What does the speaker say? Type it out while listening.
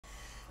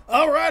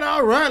All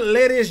right,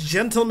 ladies,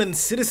 gentlemen,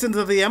 citizens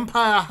of the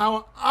Empire,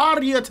 how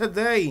are you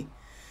today?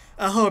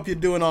 I hope you're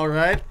doing all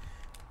right.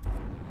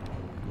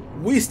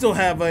 We still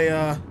have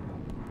a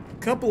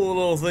couple of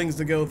little things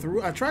to go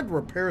through. I tried to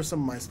repair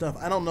some of my stuff.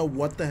 I don't know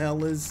what the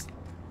hell is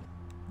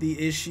the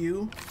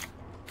issue,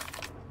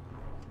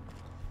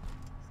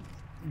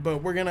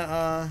 but we're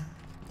gonna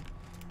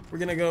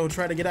go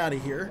try to get out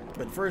of here.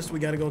 But first, we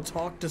gotta go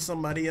talk to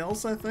somebody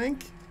else, I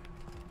think,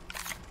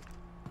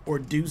 or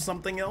do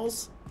something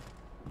else.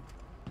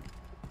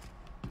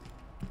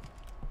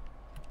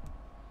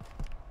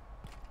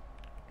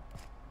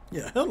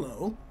 Yeah,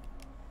 hello.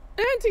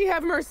 Auntie,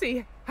 have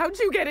mercy! How'd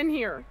you get in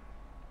here?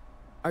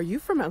 Are you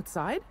from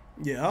outside?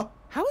 Yeah.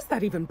 How is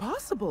that even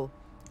possible?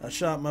 I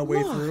shot my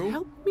way Lord, through.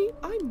 help me!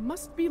 I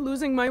must be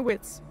losing my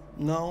wits.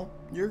 No,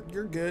 you're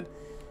good.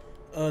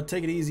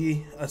 Take it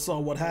easy. I saw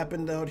what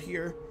happened out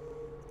here.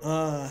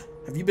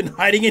 Have you been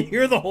hiding in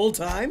here the whole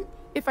time?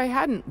 If I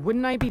hadn't,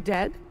 wouldn't I be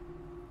dead?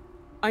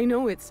 I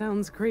know it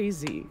sounds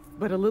crazy,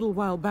 but a little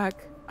while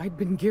back, I'd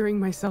been gearing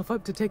myself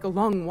up to take a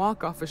long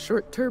walk off a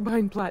short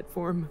turbine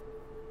platform.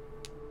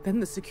 Then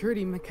the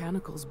security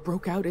mechanicals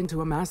broke out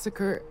into a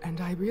massacre, and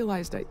I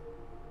realized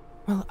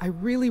I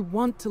really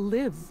want to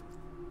live.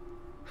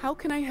 How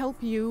can I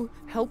help you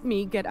help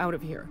me get out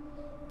of here?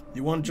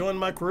 You want to join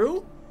my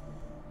crew?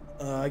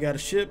 I got a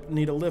ship,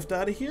 need a lift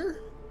out of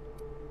here.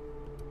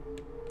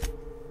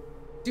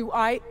 Do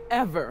I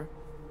ever?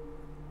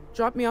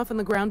 Drop me off on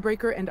the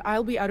groundbreaker and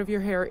I'll be out of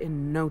your hair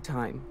in no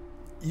time.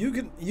 You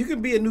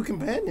can be a new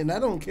companion, I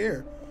don't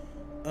care.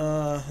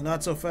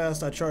 Not so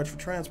fast, I charge for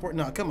transport.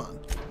 Nah, come on.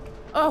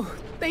 Oh,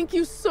 thank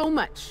you so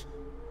much.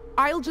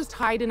 I'll just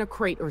hide in a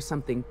crate or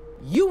something.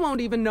 You won't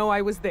even know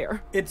I was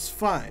there. It's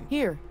fine.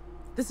 Here,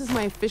 this is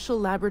my official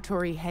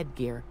laboratory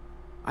headgear.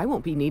 I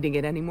won't be needing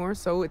it anymore,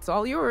 so it's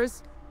all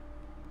yours.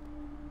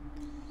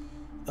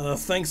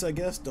 Thanks, I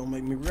guess. Don't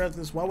make me regret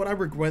this. Why would I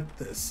regret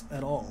this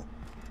at all?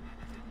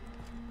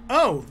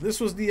 Oh, this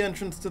was the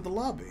entrance to the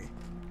lobby.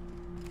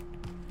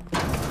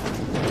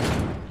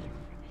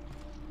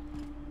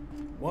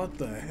 What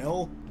the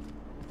hell?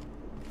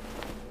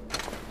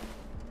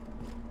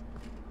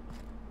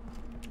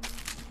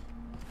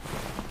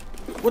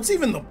 What's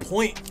even the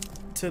point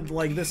to,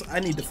 like, this? I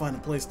need to find a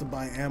place to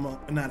buy ammo.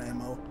 Not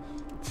ammo.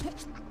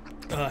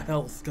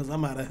 Health, because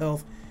I'm out of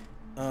health.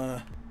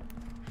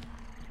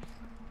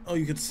 Oh,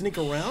 you could sneak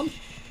around?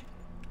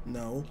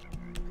 No.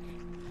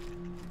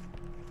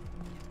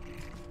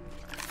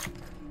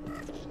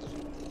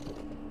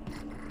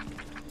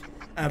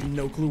 I have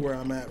no clue where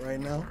I'm at right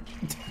now.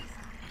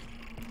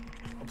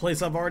 A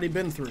place I've already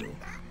been through.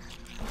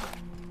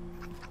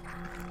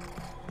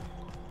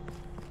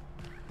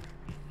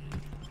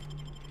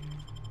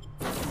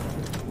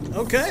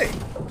 Okay.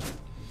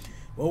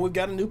 Well, we've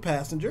got a new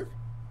passenger.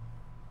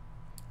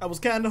 I was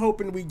kind of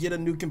hoping we'd get a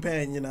new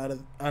companion out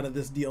of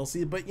this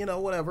DLC, but you know,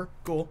 whatever.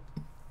 Cool.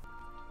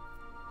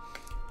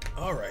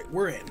 All right,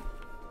 we're in.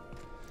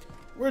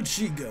 Where'd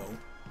she go?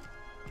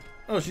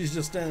 Oh, she's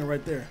just standing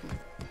right there.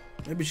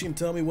 Maybe she can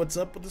tell me what's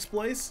up with this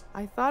place?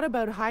 I thought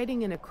about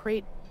hiding in a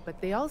crate,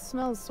 but they all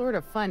smell sort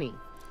of funny.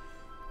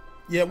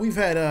 Yeah, we've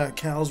had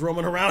cows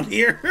roaming around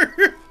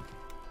here.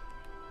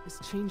 This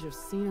change of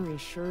scenery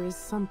sure is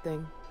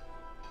something.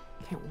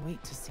 Can't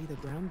wait to see the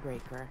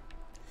groundbreaker.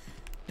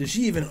 Did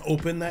she even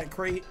open that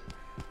crate?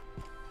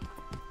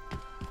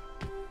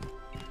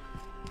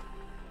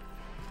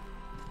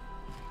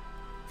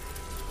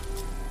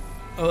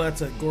 Oh,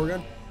 that's a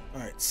Gorgon.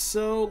 Alright,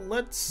 so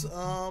let's,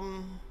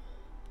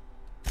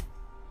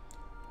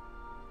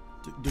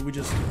 do we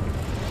just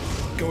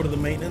go to the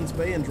maintenance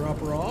bay and drop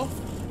her off?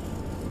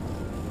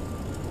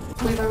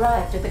 We've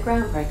arrived at the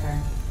groundbreaker.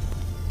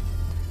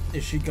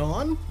 Is she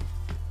gone?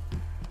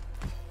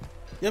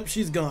 Yep,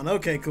 she's gone.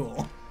 Okay,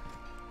 cool.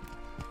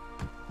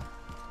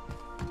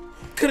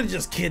 Could have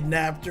just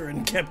kidnapped her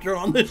and kept her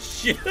on the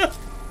ship.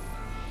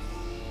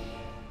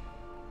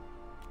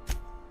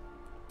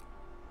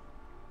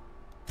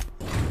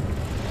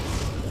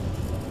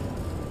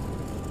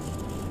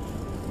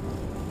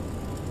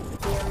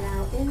 We are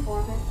now in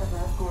orbit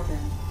above Gorgon.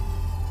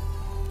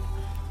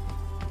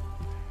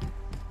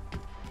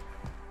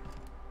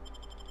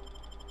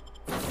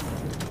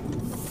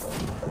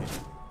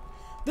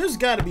 There's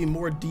got to be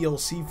more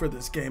DLC for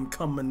this game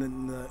coming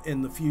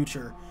in the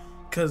future,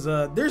 because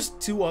there's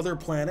 2 other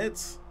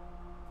planets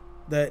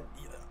that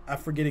I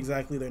forget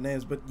exactly their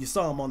names, but you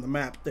saw them on the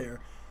map there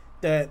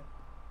that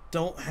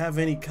don't have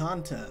any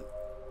content.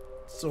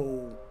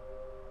 So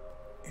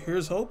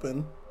here's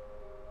hoping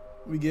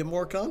we get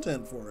more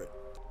content for it.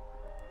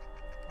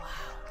 Wow,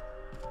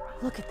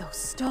 look at those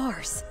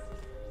stars.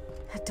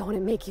 Don't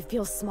it make you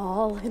feel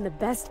small in the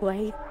best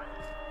way?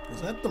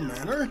 Is that the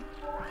manor?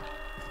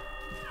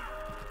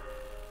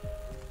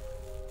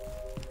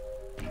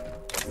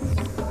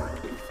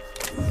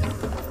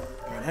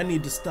 I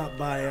need to stop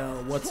by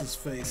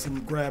what's-his-face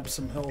and grab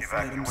some health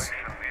items.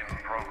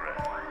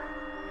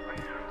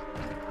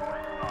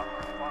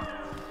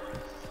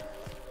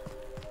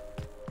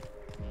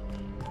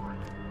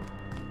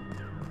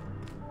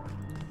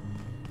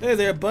 Hey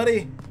there,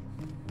 buddy.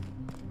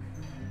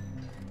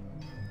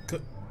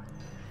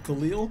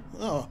 Khalil?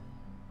 Oh.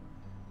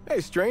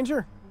 Hey,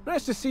 stranger.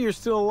 Nice to see you're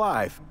still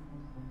alive.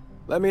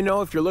 Let me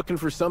know if you're looking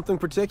for something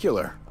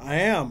particular. I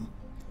am.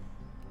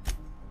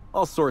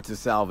 All sorts of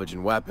salvage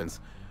and weapons.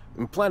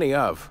 And plenty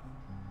of.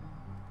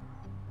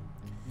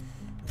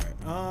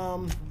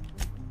 Alright,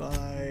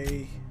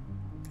 buy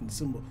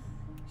consumable.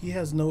 He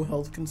has no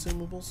health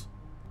consumables?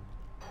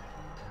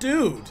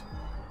 Dude!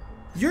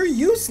 You're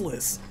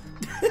useless!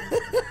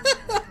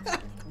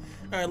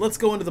 Alright, let's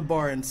go into the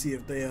bar and see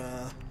if they,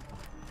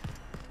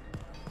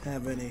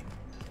 have any.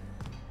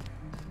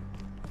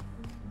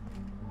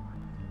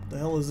 The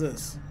hell is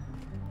this?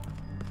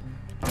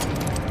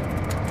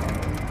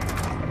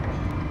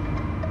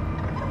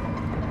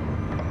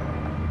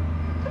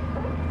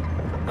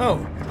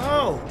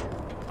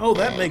 Oh,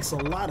 that makes a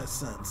lot of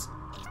sense.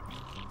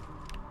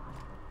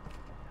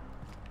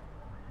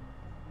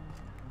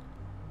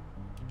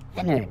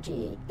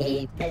 Energy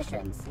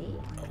efficiency.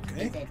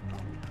 Okay.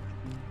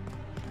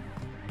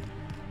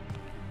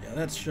 Yeah,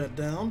 that's shut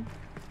down.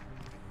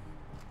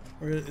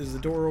 Where is the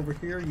door over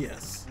here?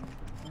 Yes.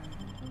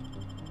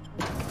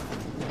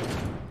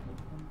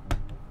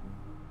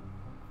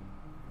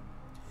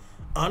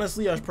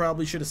 Honestly, I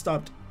probably should have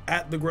stopped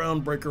at the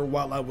groundbreaker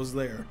while I was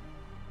there.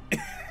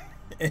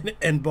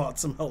 and bought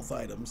some health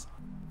items.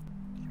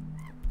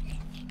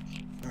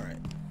 Alright.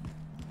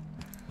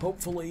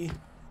 Hopefully,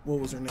 what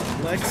was her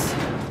name? Lex?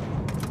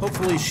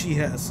 Hopefully she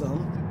has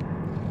some.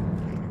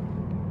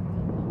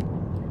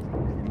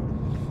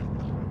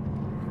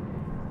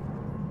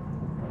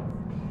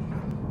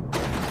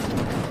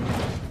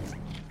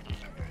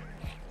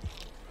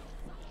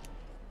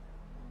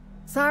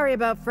 Sorry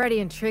about Freddy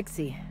and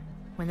Trixie.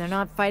 When they're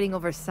not fighting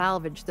over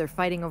salvage, they're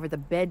fighting over the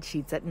bed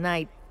sheets at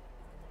night.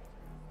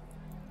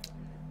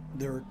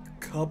 They're a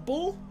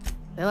couple?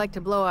 They like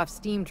to blow off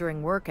steam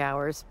during work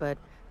hours, but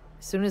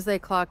as soon as they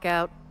clock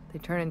out, they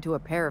turn into a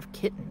pair of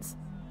kittens.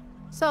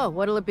 So,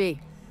 what'll it be?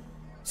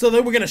 So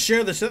they were gonna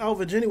share the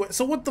salvage anyway.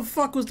 So what the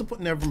fuck was the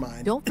point? Never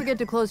mind. Don't forget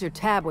to close your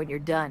tab when you're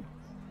done.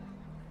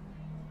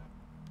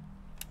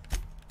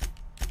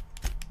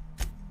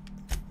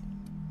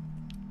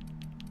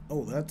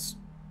 Oh, that's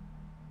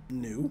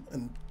new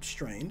and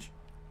strange.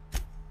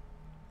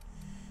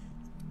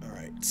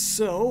 Alright,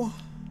 so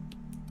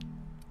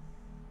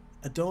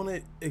I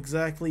don't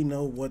exactly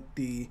know what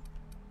the...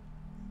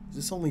 Is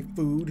this only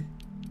food?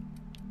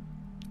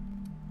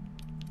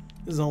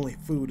 This is only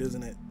food,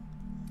 isn't it?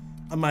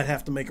 I might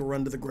have to make a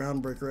run to the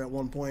groundbreaker at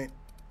one point.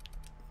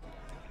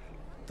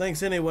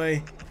 Thanks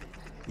anyway.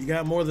 You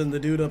got more than the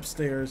dude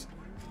upstairs.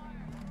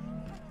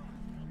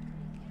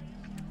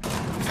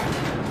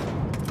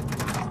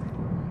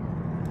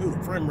 Ooh, the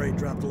frame rate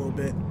dropped a little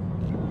bit.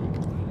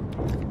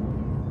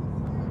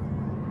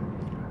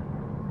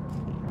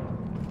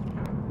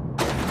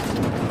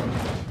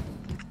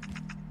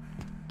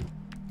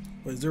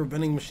 Wait, is there a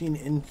vending machine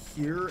in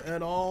here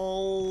at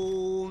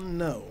all?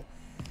 No.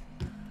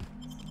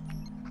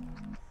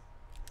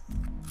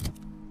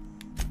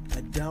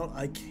 I doubt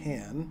I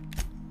can.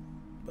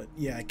 But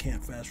yeah, I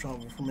can't fast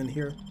travel from in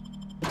here.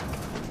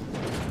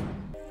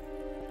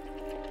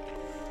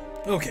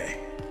 Okay.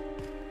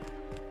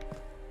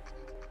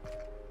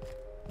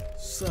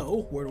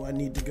 So, where do I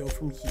need to go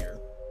from here?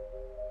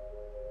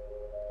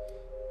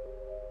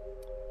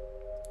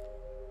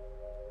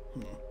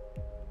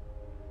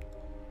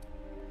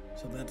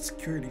 So that's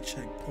security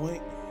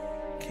checkpoint.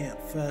 Can't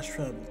fast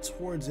travel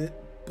towards it,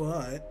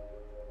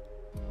 but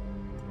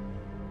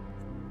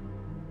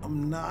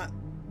I'm not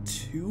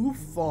too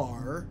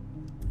far,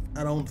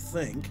 I don't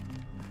think.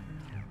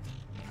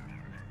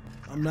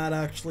 I'm not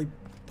actually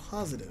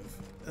positive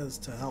as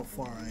to how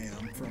far I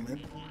am from it.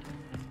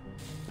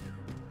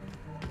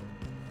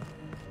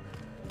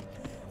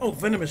 Oh,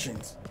 vending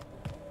machines.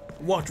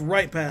 Walked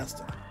right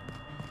past it.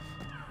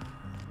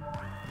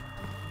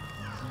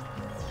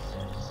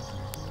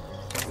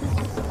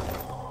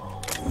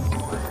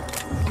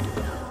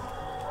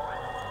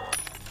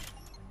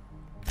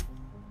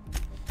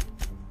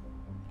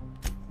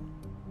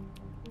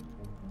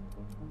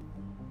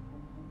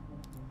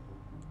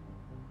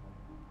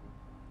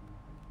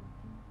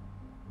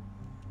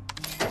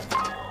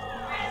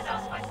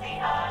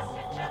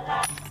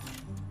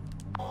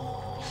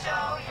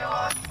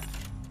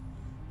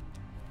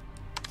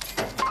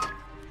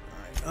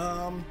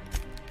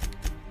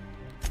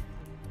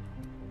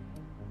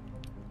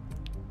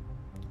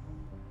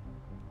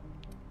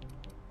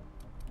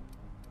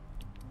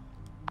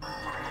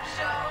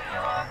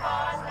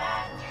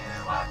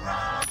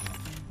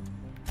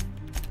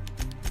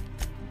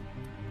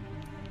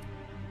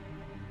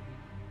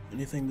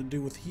 Anything to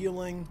do with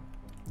healing?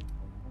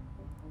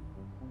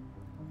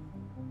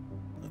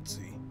 Let's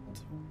see.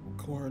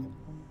 Corn.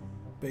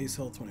 Base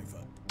health 25%.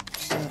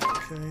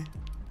 Okay.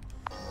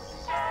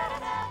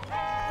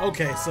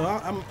 Okay, so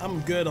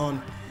I'm good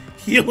on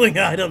healing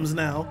items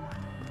now.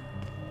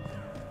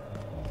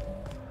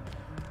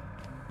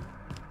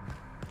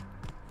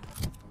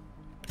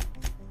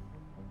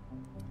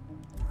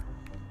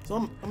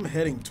 So I'm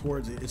heading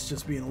towards it. It's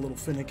just being a little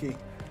finicky. Here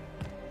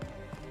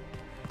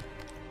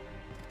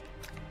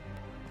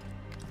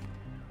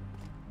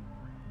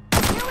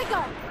we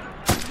go.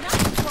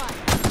 Nice one.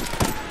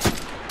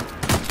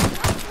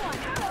 Nice one.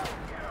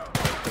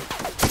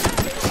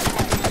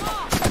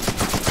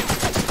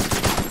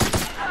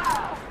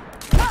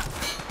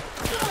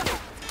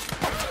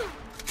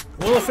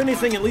 Well, if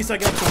anything, at least I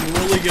got some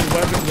really good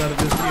weapons out of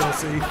this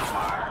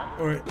DLC.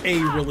 Or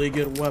a really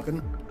good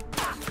weapon.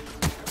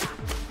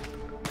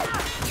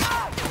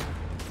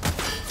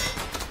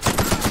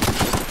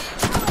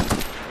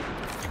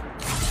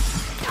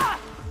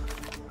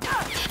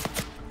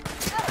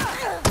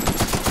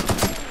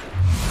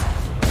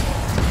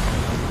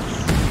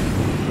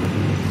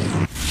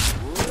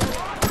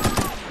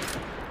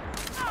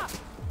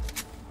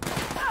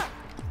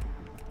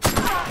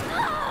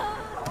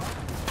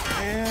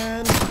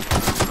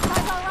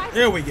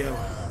 There we go.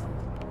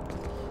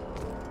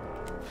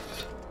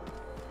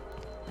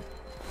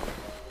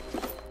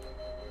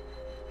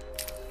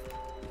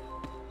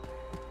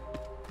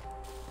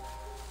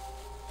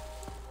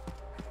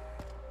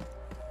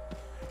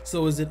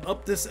 So is it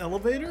up this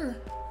elevator?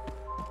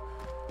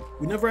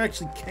 We never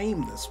actually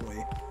came this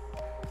way.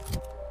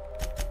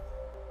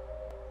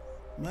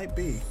 Might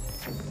be.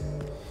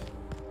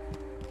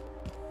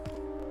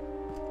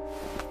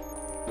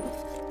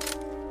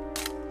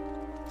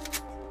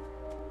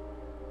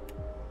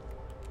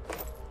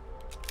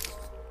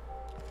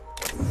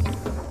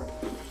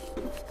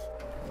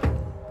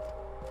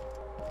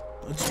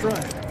 Let's try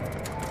it.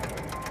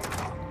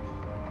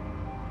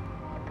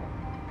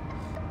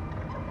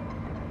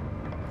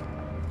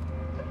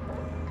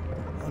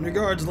 On your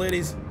guards,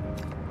 ladies.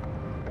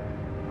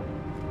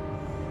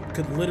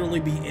 Could literally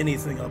be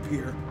anything up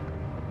here.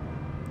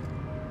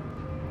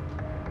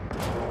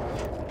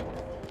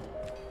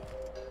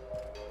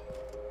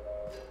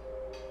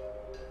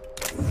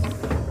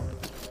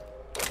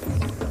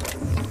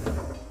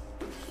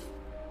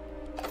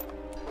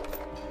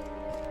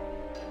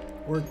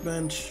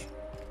 Workbench.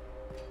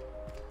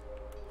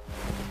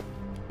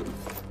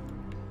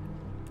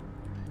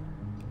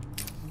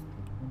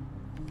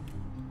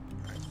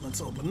 Let's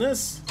open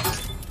this.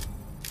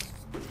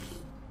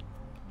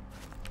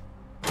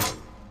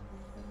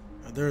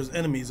 There's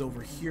enemies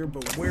over here,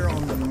 but where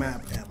on the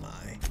map am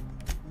I?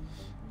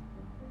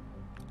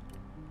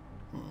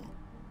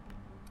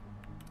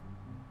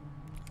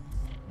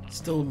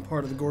 Still in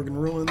part of the Gorgon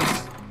ruins.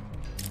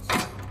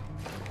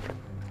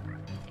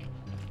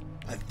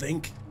 I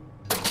think.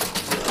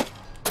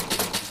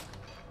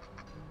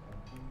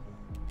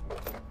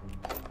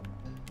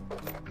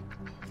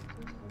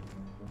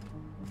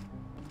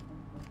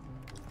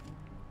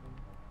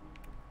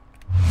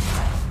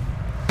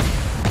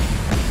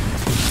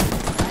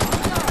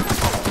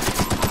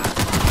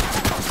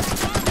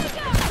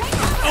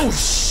 Oh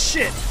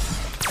shit!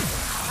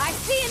 I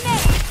see you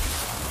next.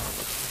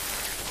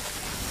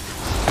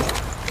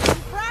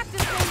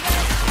 Practicing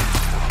this.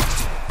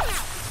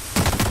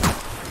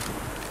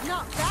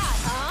 Not bad,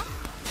 huh?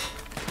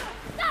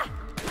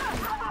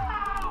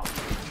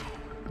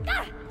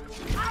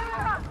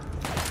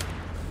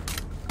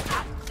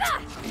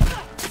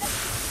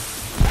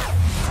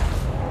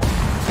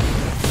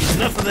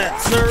 Enough of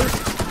that, sir.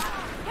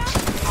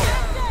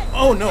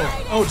 Oh no!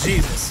 Oh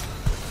Jesus!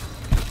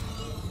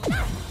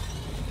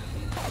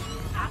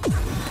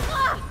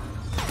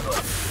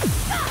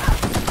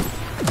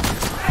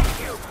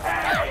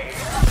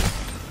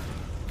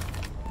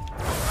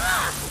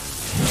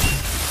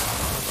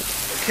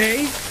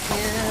 Okay,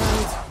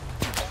 and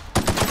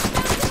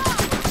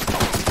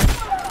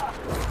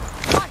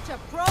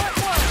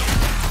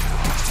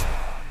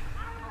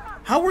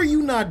how are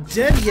you not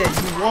dead yet,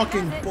 you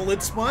walking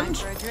bullet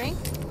sponge? For a drink?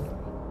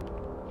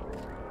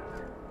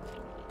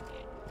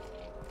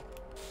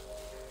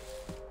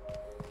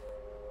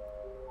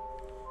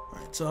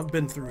 Alright, so I've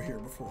been through here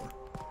before.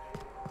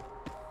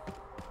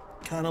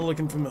 Kinda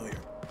looking familiar.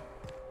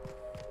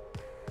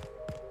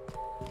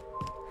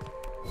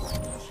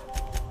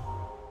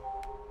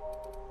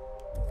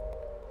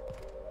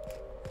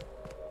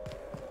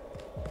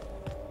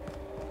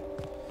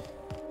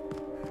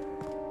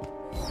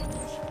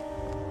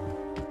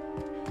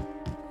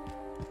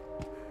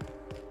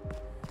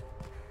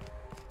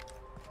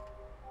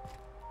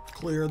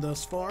 Clear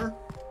thus far.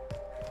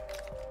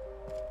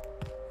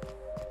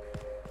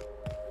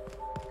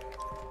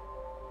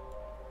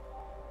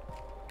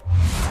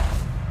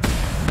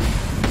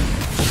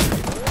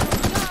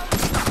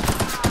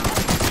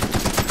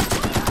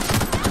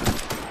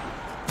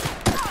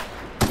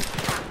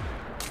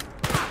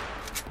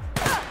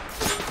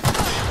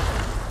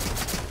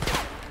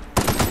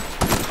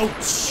 Oh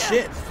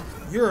shit!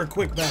 You're a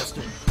quick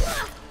bastard.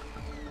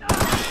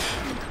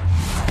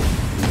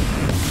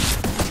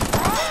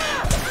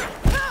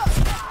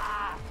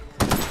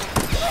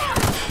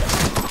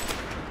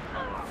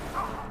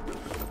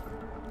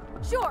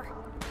 Sure.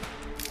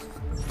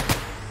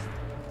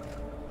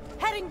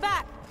 Heading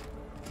back.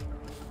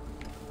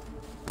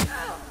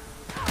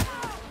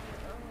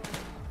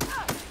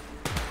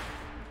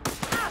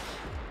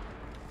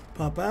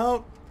 Drop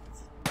out.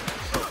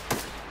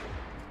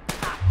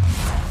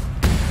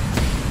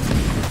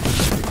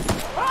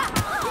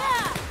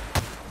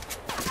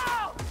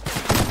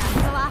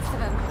 The last of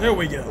them. There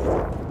we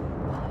go.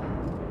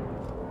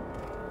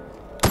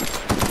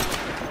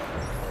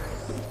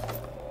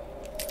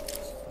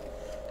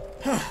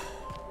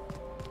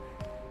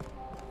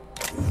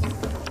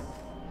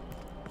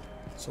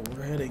 So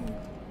we're heading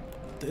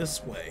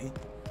this way.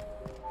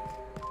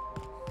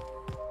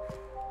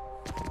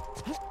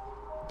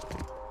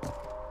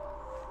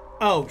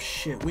 Oh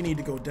shit, we need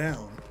to go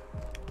down.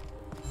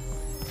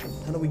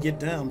 How do we get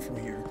down from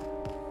here?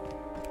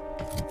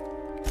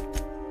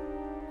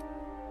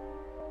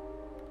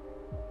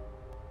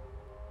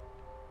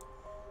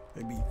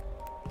 Maybe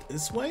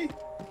this way?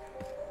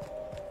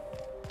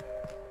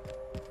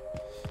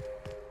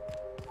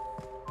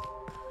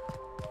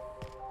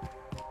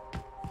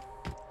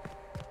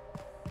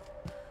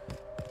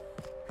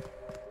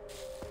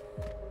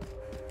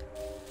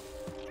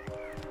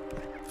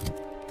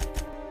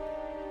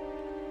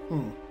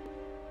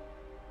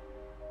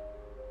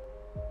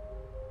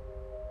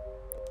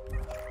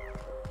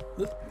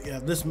 Yeah,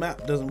 this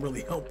map doesn't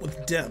really help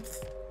with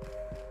depth.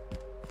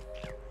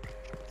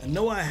 I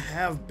know I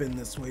have been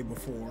this way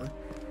before.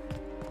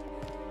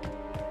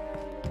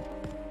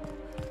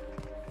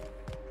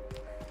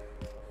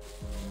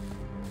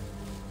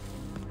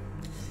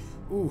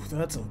 Ooh,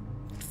 that's a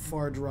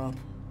far drop.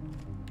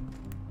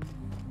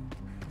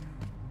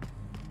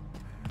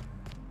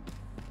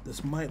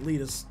 This might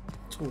lead us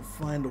to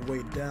find a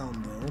way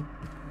down, though.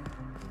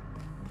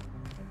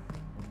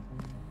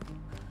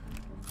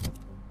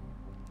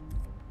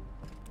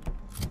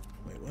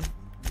 Wait, what?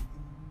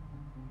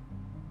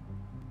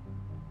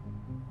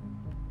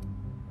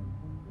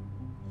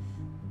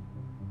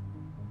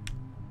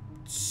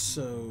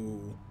 So...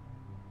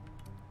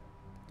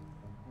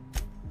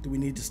 do we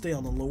need to stay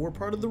on the lower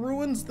part of the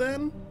ruins,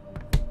 then?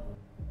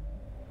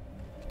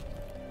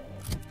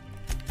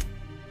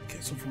 Okay,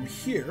 so from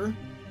here...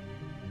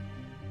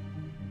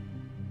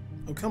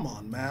 oh, come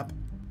on, map.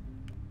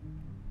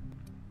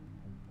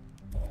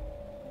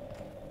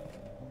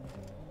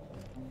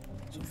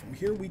 So from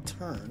here we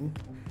turn.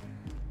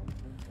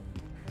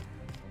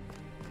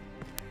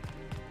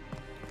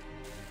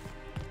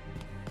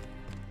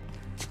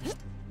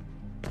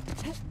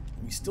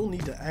 We still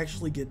need to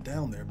actually get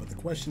down there, but the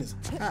question is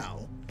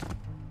how?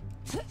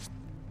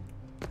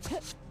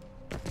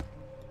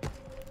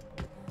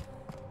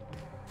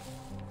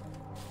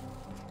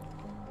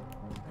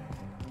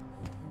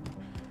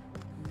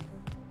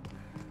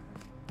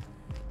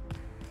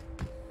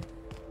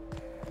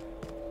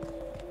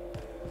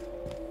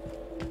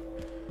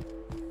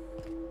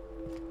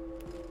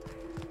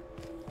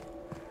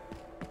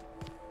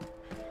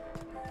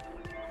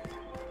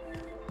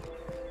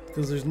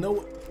 Because there's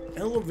no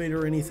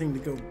elevator or anything to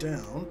go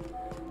down.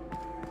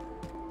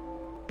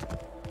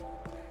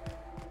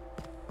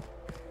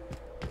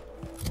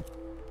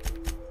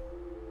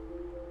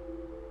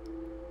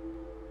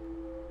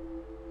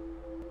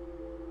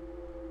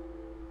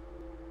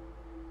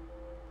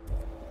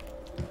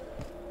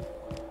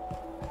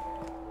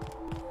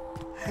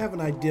 I have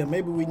an idea.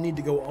 Maybe we need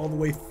to go all the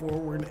way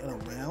forward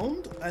and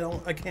around?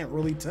 I can't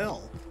really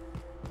tell.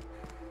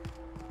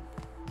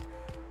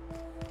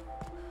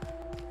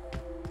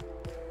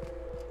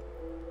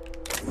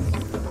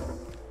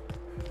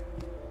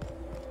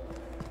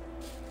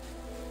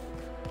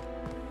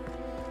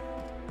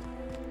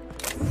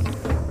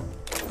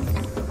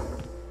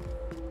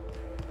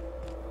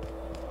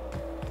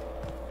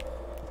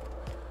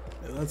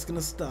 That's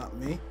gonna stop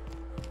me.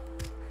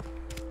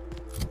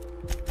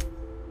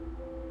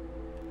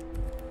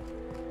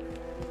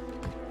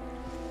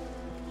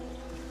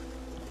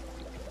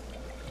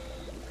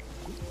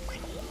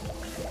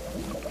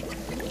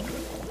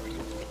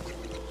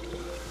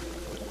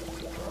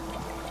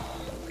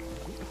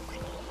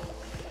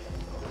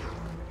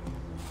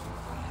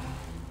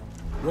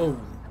 Whoa.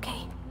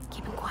 Okay,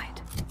 keep him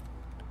quiet.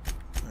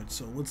 Alright,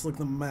 so let's look at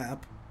the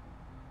map.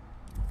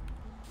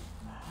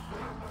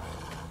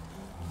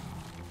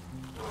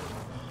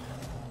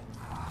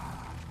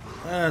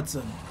 That's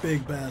a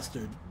big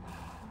bastard.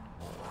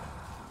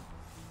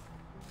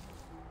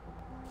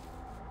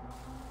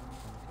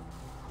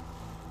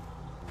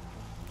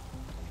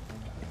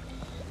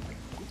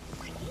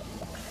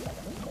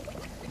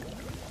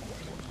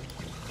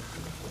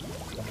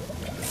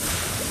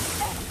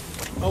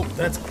 Oh,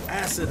 that's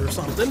acid or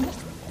something.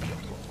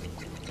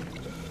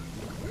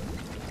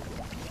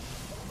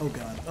 Oh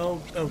god.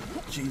 Oh,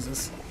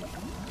 Jesus.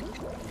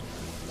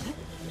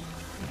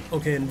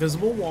 Okay,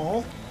 invisible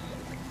wall.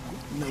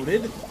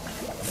 Noted.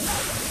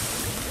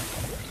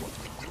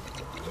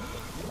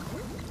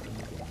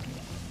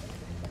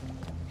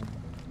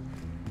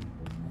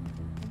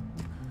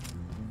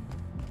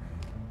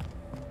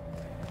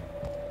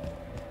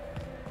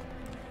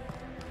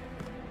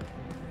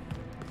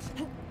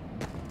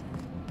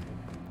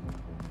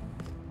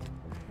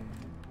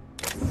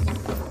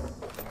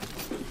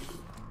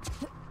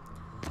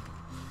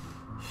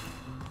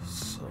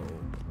 So,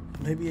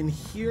 maybe in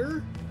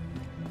here?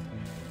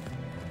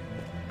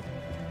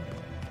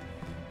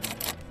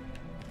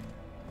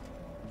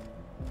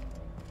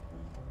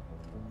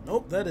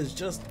 Oh, that is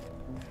just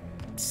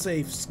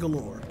safes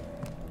galore.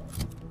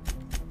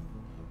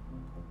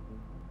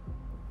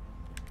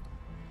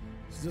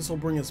 So this will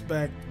bring us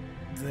back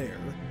there.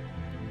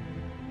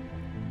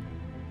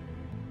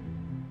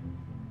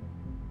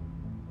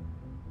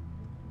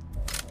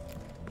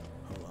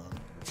 Hold on.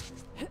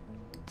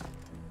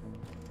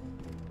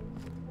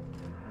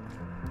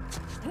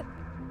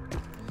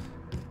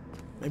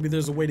 Maybe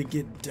there's a way to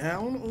get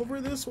down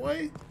over this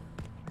way?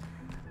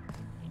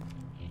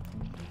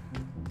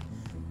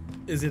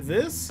 Is it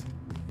this?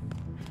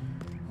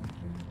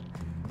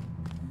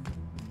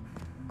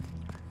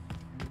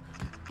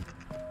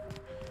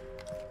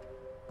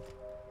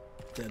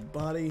 Dead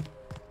body.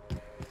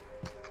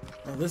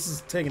 Oh, this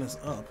is taking us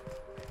up.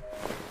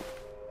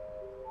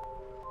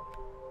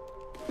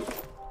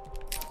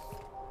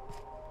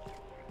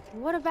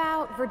 What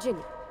about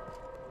Virginia?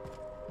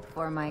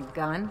 For my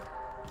gun?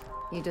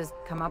 You just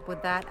come up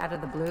with that out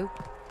of the blue?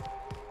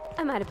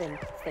 I might have been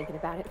thinking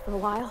about it for a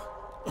while.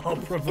 I'll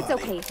provide. It's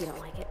okay if you don't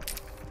like it.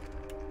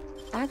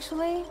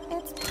 Actually,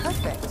 it's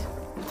perfect.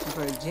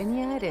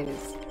 Virginia it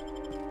is.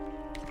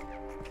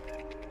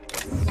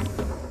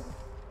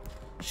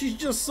 She's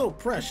just so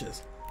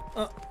precious.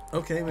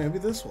 Okay, maybe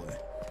this way.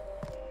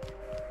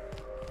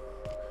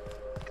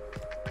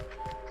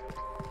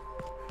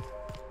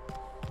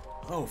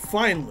 Oh,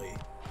 finally.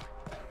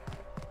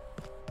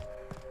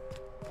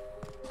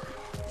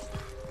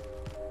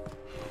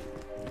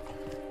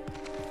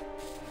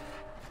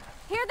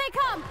 Here they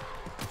come!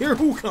 Here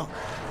who come?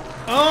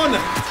 Oh no!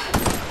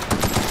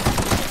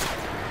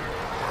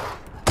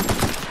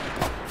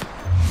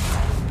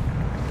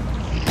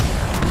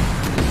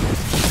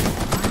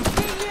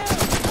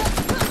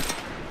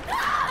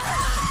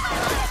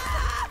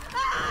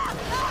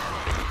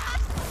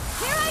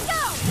 Here I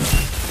go!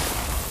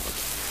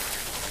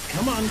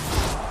 Come on.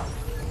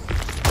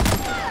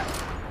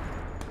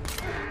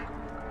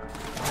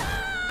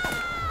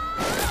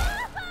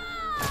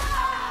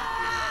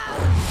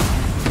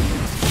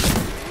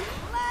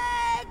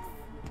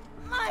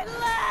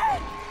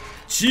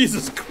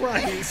 Jesus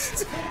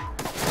Christ!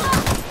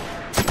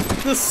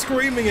 The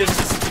screaming is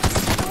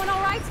just... Everyone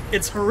all right?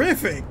 It's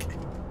horrific!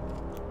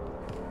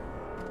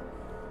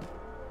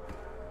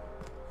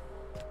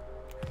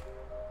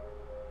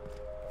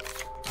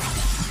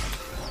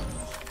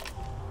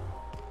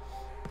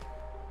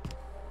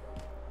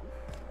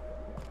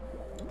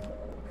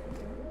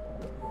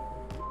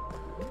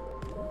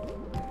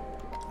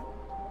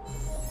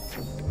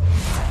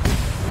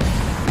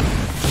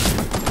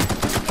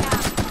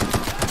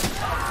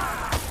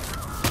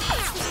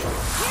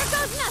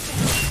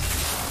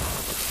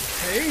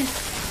 Hey?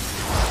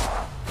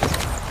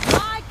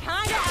 My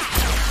kind of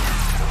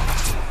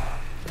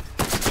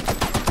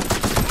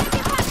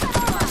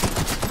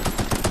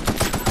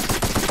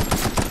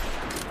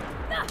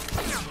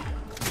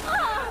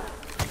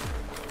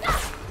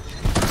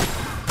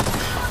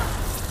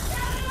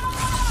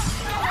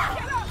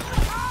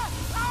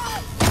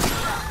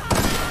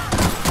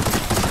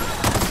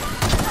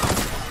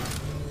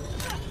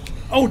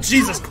Oh,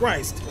 Jesus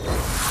Christ!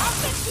 I'll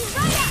fix you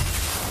right up!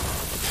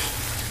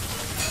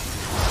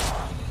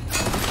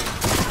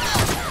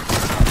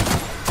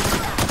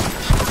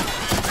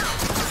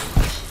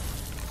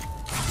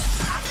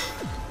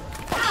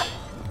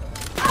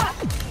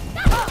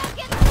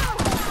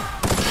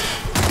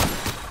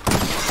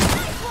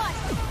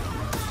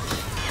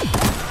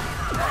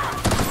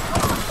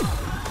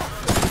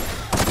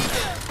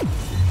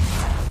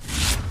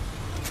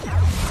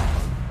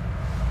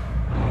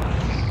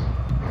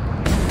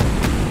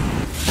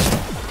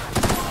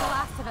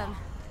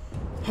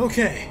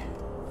 Okay.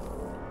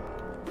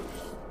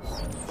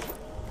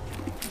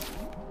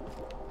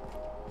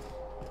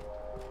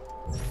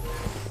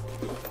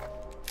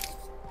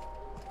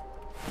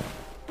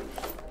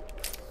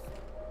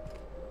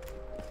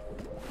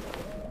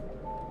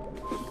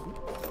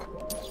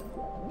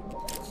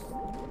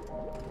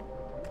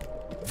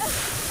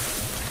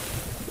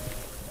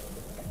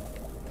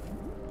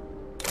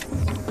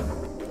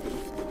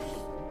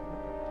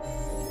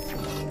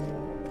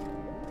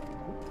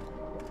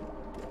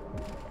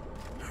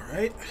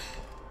 Right.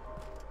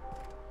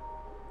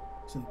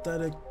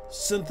 Synthetic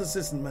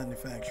synthesis and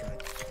manufacturing.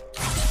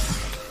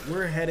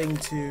 We're heading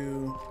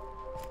to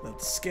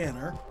that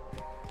scanner.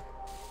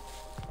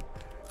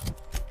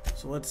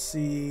 So let's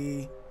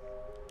see.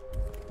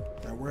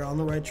 Right, we're on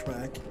the right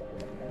track. You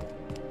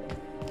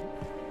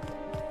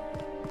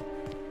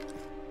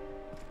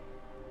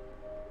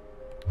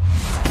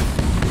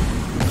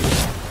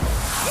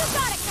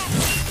got it,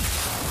 Captain!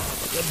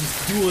 Let's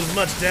just do as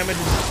much damage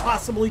as we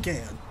possibly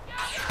can.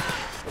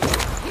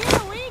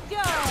 Here we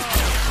go!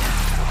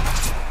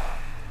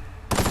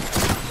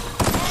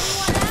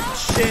 Anyone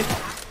else? Shit.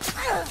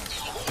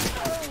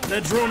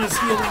 That drone is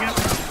healing up.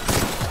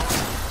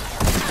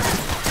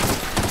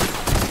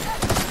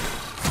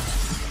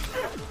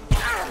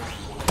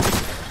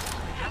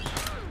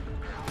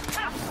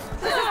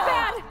 This is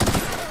bad!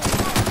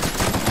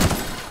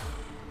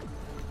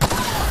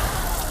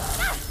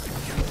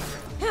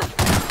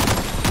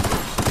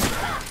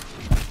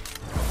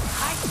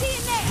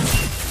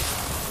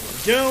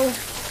 go.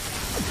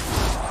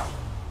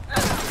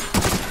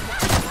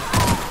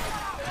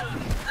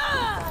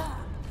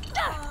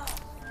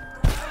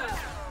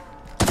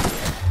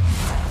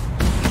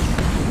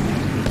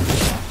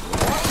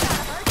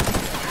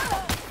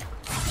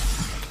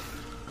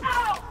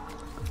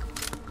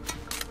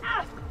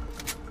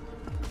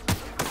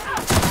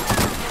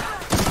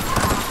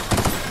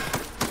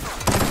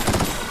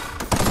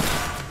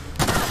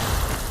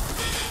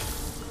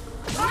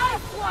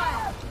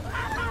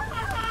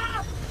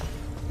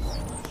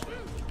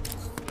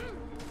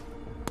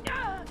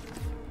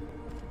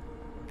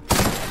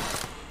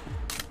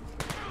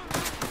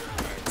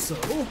 So,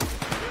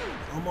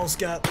 almost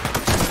got the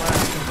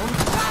last of them.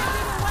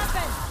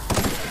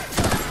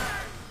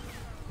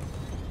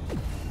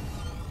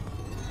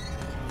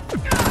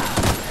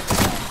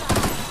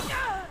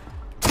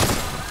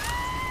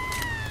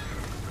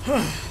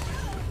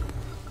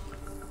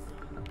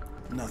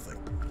 Nothing.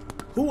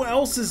 Who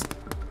else is...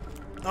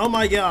 Oh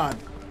my god.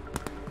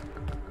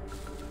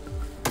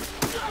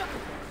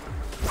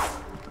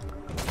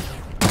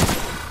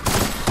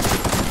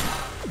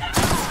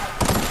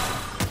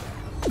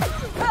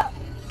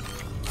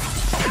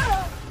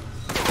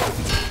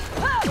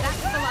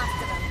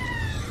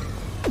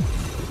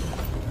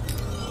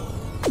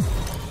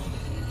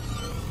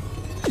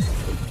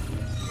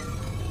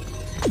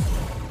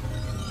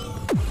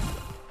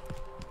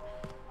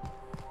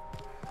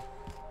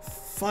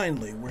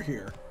 Finally, we're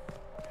here.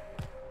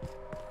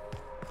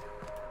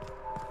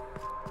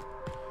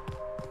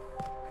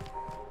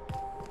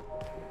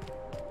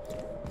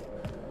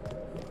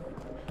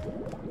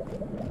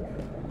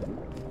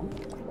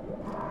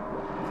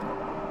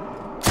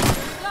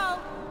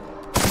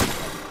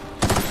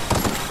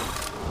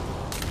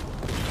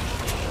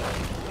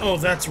 Oh,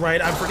 that's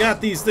right. I forgot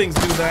these things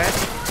do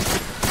that.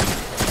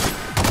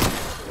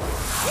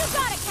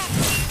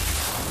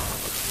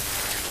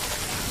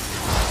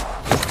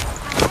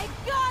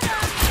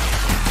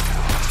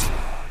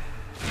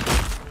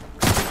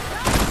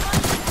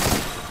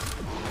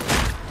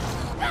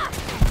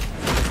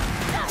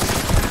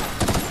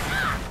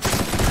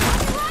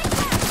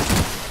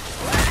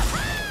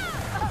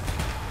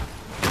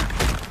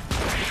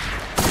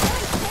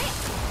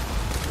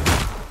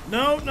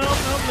 Nope, nope,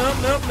 nope,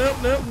 nope,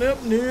 nope, nope, nope, nope,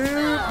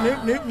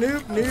 nope,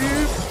 nope,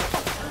 nope.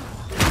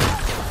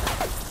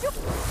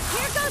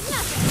 Here goes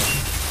nothing.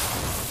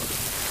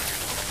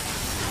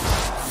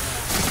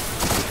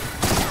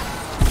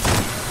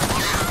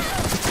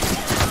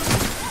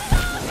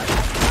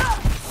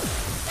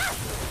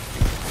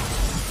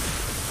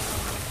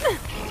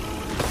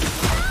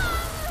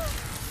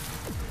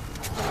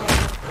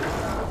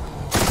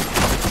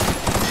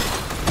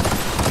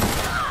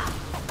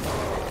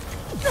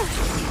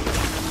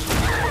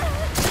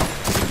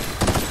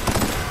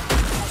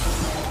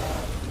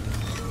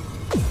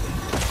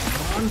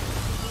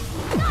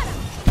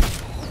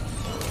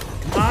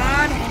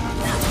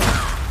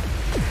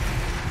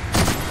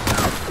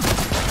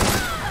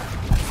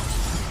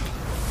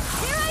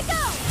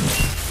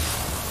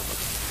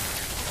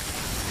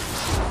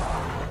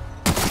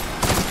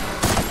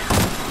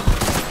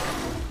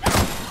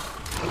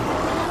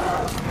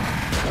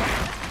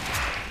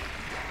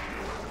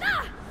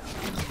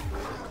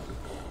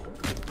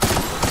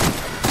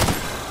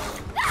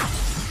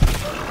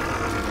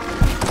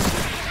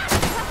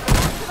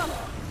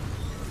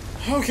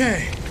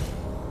 Okay.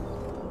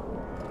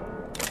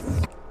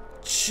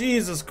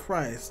 Jesus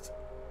Christ.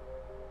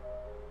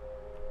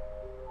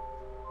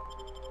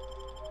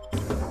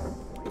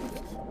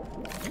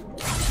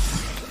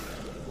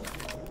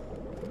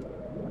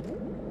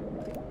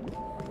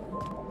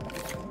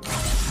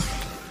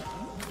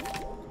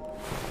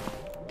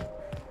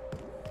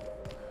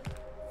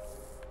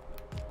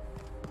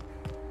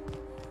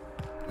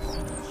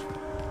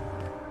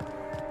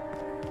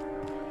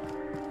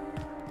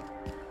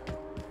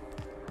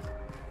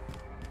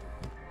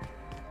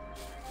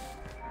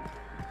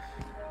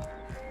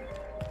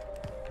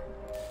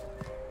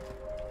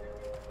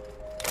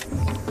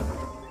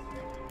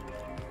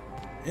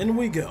 In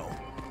we go.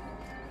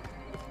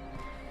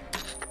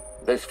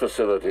 This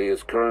facility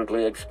is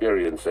currently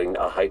experiencing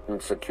a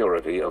heightened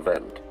security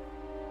event.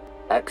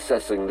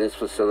 Accessing this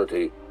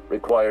facility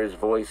requires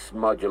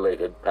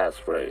voice-modulated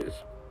passphrase.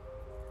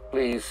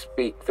 Please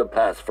speak the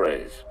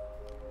passphrase.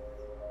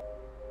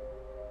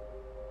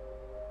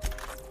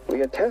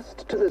 We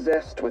attest to the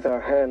zest with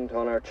our hand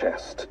on our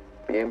chest.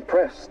 Be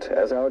impressed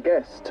as our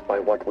guest by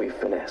what we've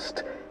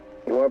finessed.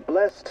 You are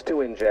blessed to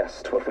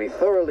ingest what we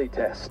thoroughly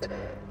test.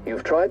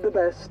 You've tried the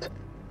best,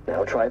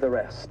 now try the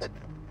rest.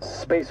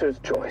 Spacer's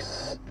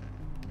choice.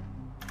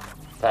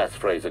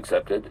 Passphrase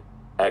accepted.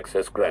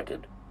 Access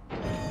granted.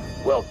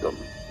 Welcome,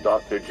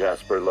 Dr.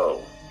 Jasper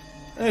Lowe.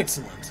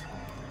 Excellent.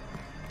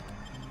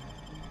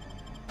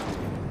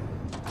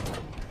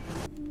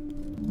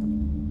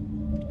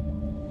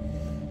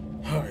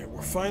 Alright,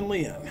 we're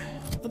finally in.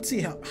 Let's see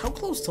how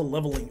close to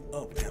leveling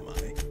up am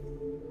I?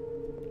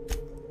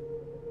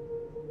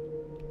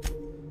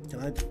 Can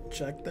I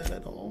check that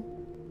at all?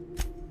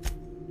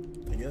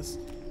 I guess.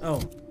 Oh.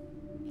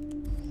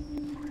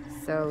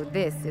 So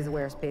this is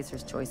where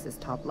Spacer's Choice's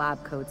top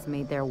lab coats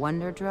made their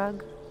wonder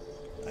drug?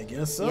 I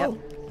guess so.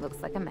 Yep,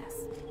 looks like a mess.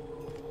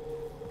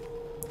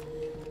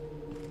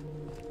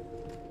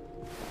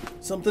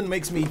 Something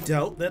makes me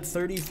doubt that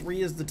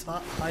 33 is the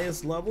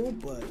highest level,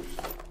 but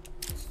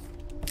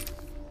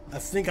I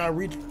think I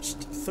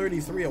reached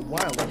 33 a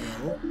while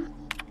ago.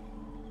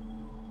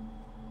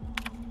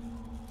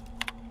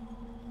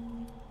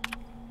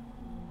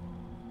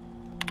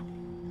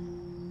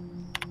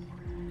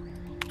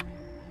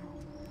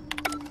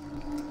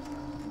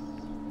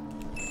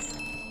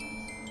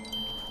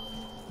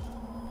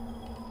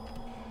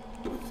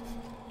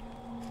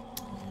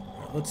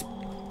 Let's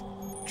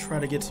try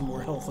to get some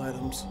more health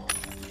items.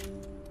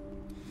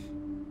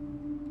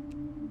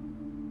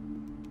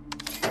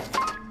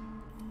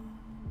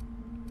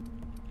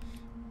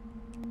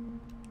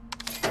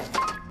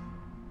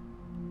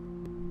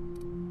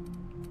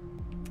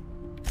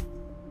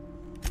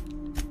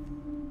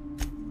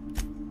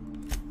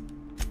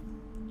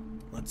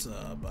 Let's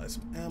buy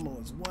some ammo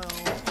as well.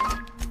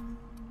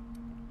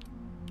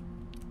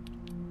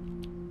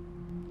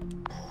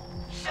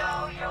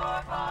 Show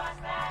your boss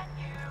that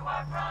you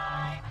are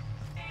prime,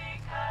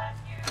 because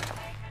you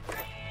take a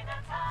tree at a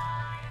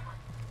time.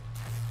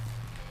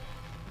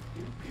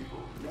 You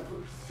people never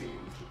seem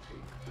to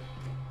take the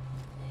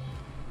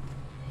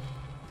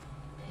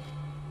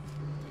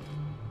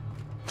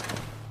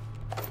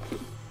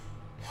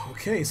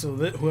Okay, so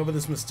that whoever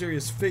this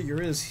mysterious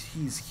figure is,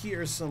 he's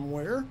here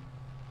somewhere.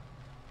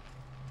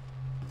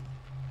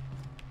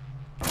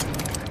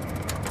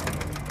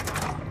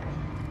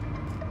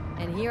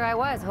 And here I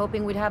was,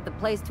 hoping we'd have the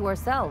place to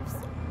ourselves.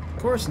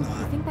 Of course not.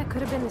 I think that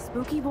could have been the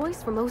spooky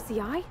voice from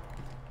OCI?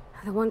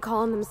 The one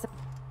calling themselves...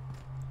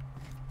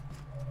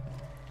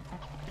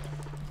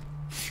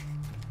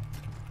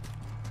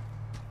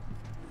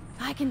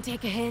 I can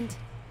take a hint.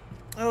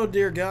 Oh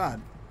dear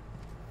God.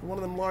 One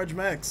of them large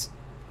mechs.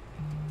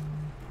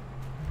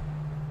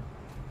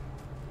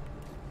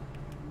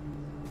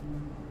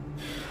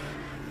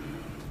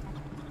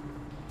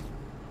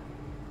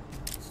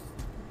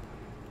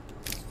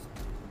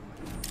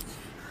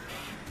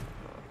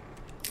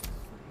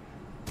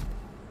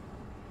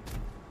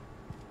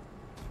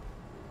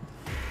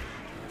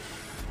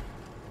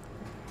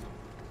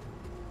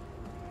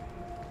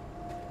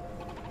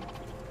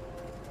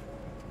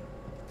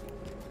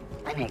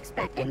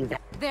 Unexpecting.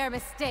 Their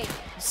mistake.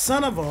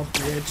 Son of a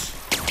bitch.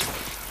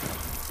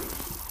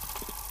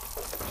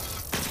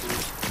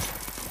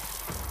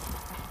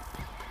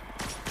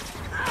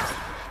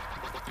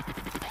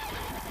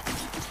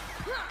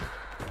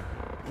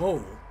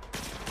 Whoa.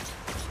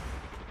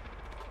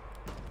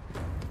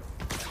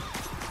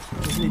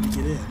 Just need to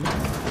get in.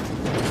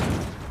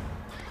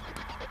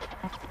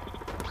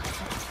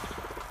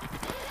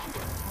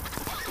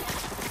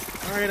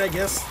 Alright, I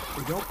guess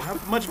we don't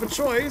have much of a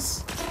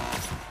choice.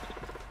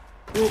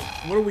 Well,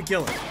 what are we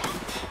killing?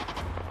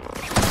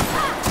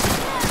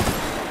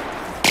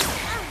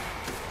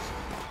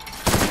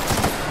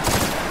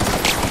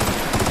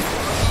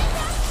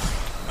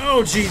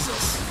 Oh,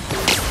 Jesus.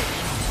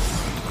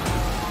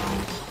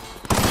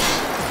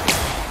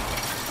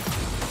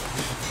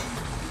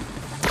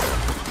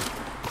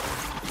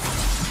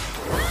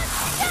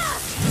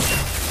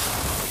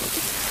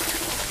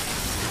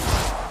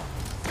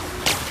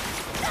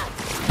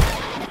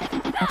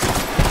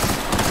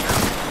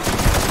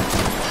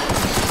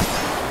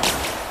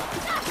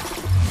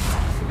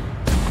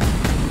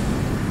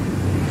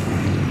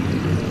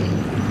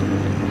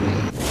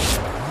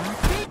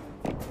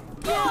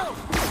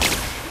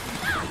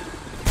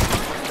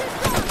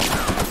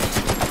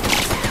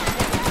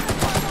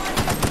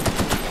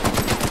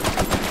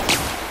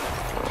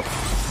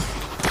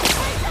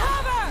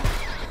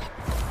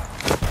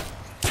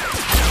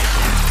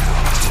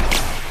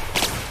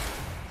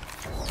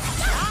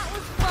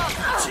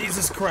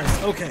 Jesus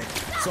Christ. Okay,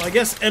 so I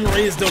guess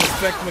N-rays don't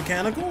affect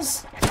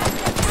mechanicals?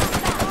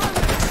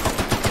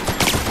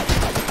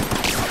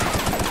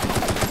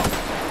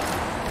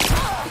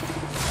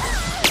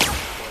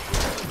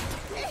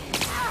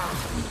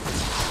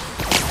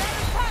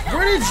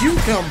 Where did you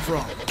come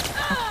from?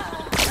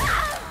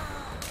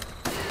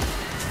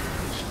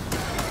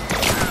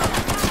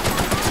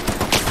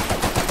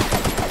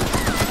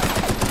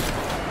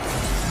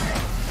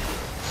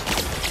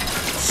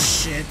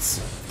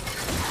 Shit.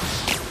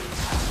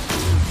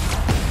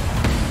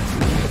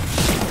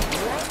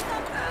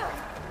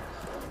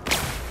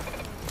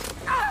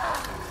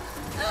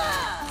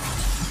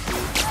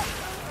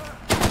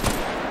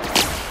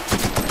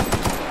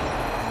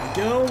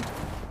 Go.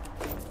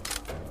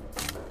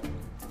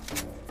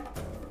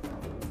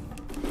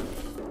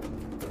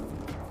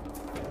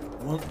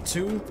 One,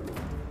 two.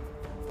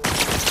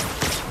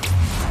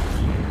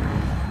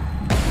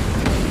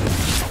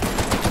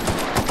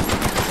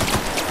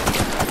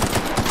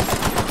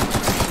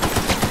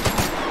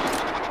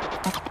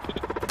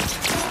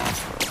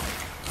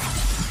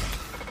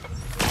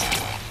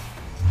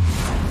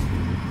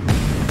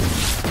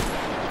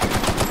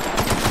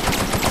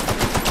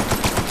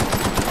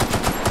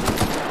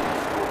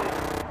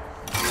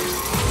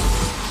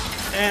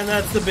 And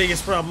that's the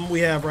biggest problem we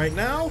have right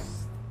now.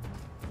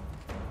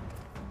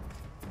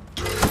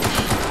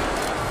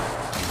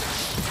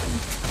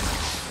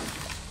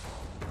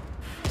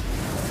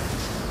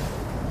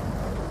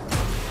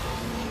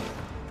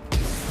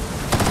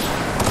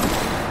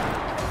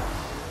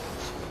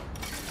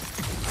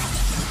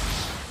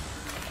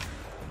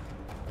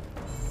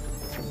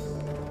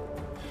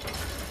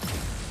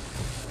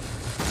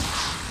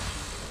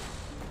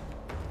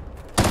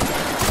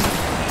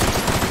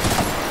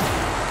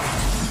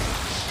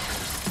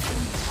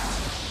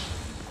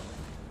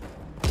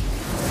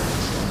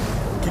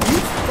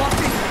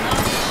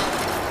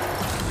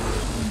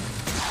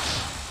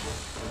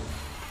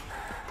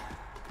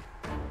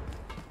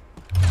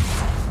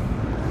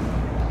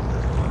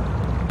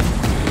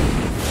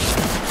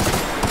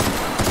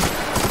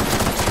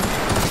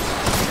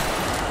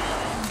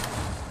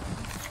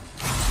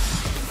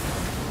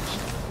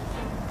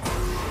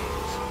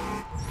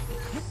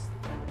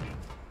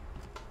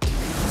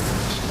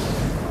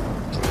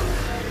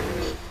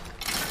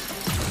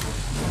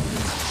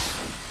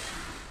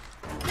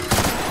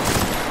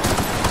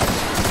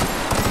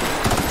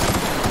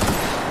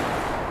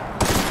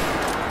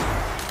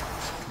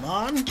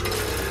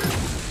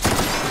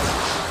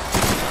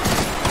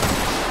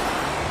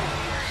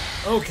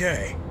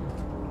 Okay.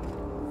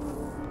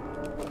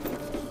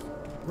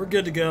 We're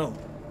good to go.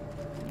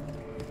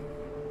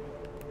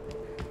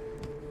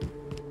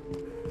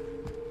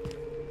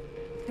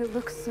 It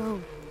looks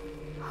so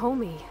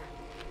homey.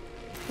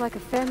 Like a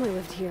family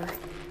lived here.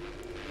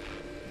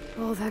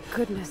 All that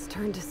goodness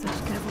turned to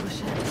such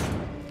devilish ends.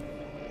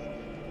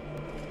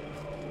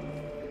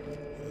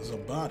 There's a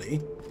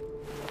body.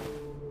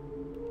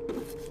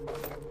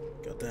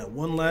 Got that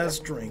one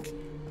last drink.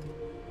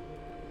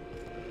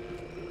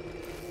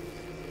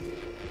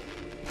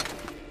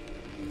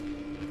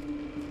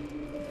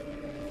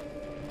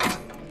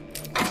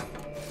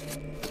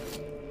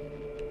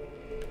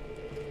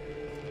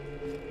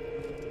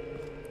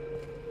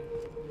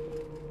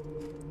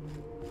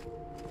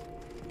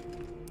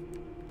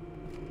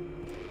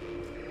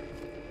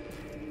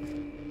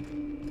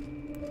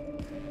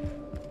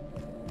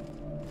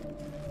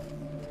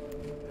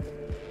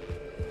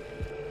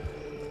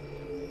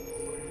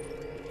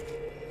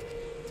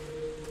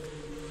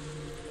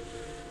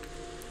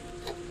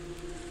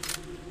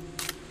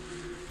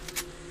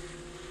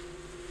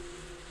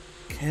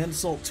 Canned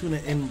salt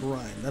tuna in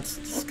brine. That's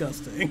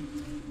disgusting.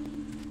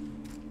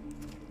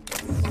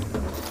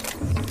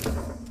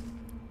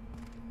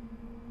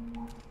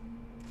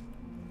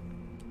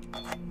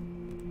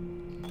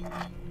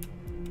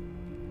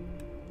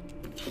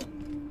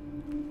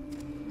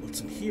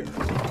 What's in here?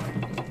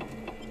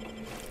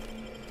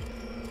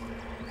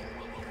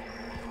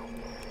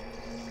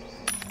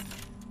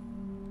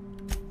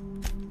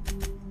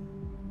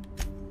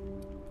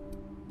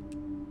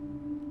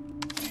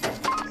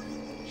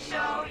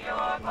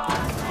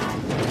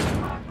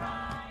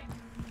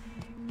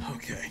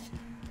 Okay.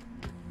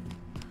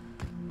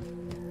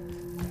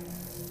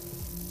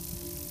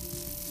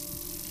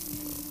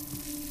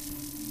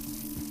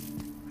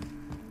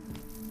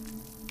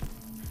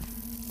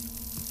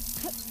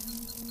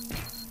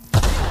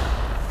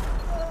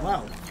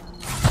 Wow.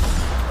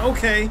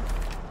 Okay.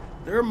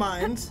 They're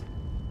mines.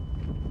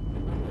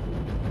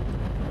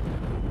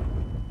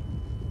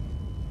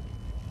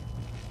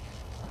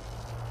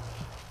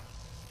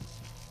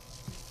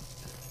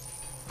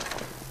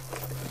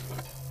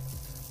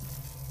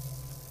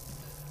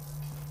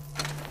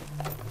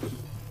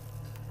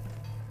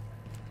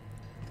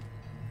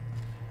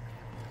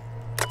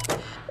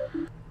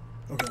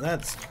 Okay,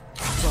 that's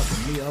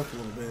fucking me up a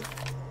little bit.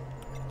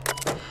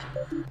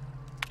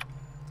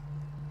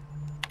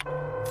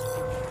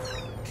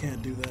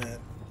 Can't do that.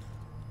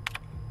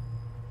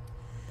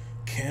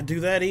 Can't do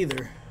that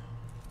either.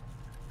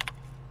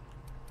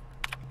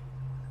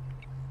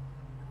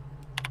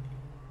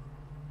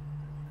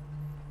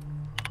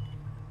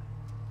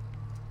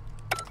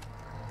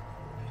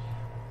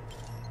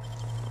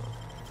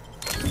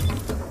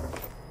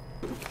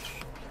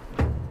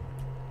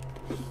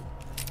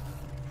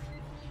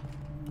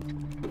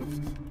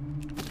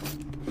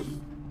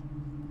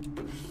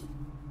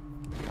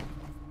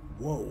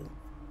 Whoa.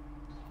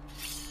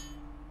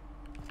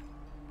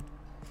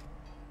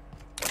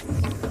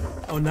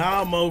 Oh,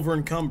 now I'm over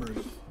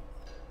encumbered.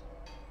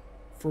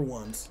 For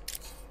once.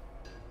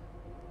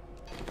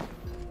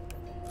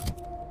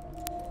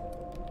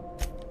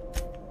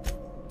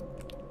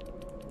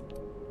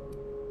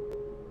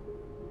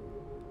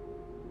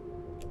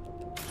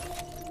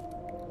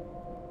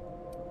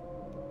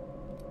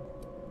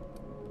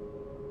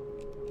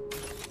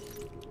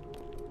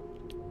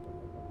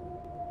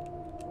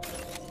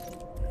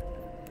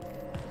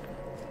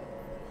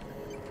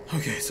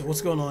 Okay, so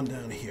what's going on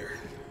down here?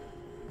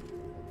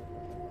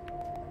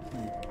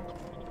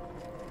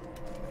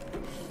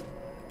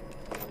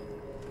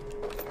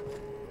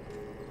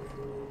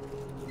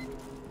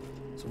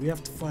 So we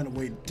have to find a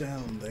way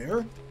down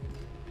there.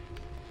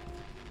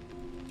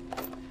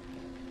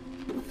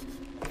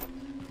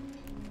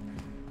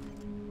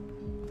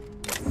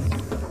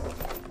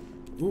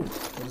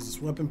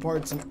 weapon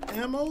parts and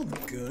ammo.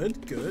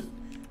 Good, good.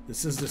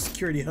 This is the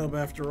security hub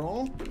after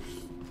all.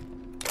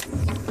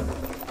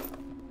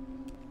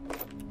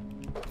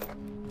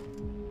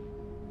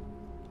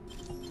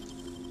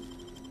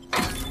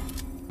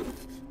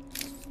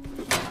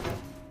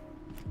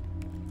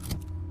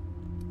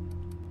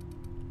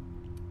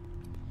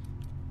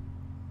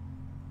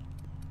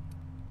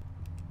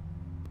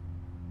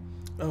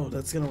 Oh,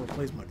 that's gonna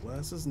replace my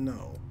glasses?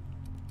 No.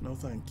 No,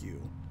 thank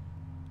you.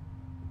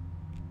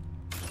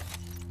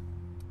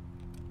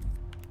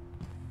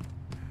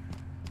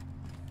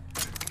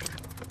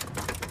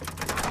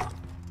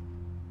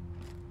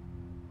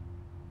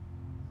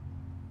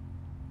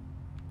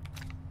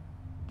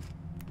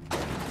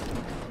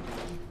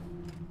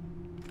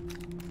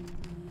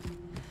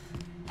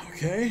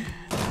 Okay,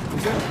 here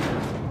we go.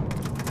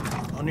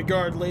 On your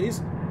guard,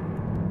 ladies.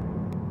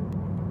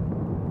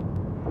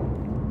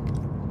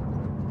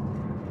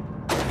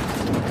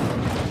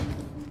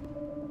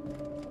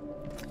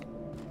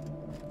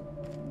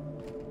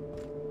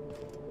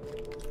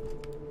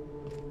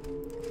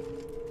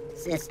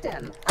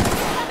 System.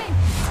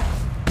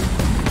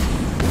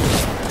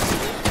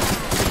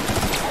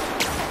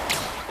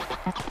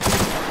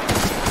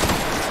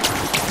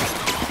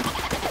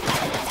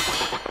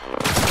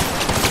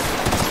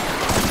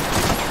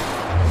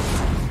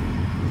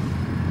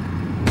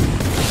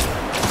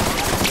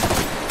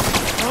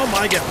 Oh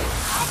my god.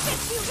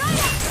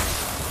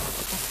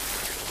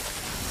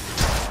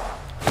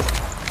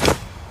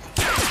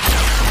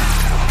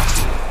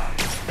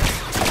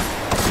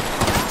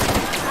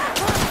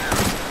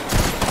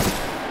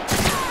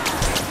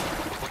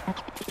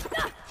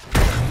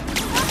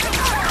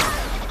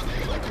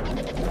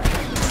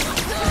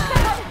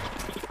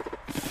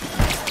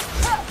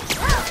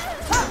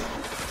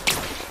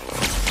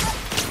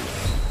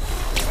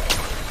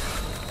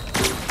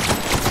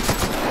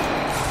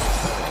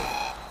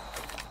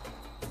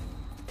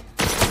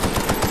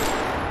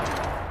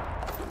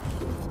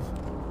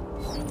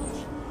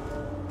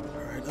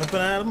 Up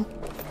and at him.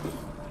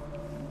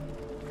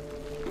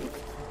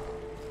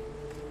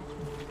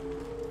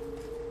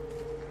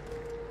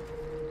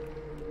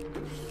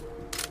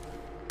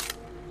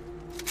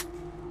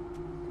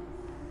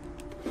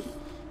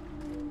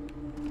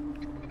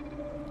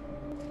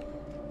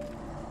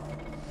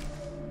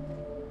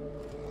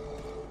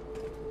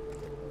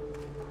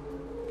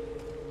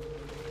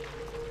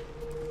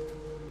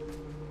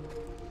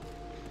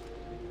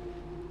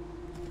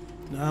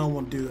 No, I don't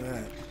want to do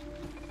that.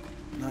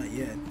 Not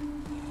yet.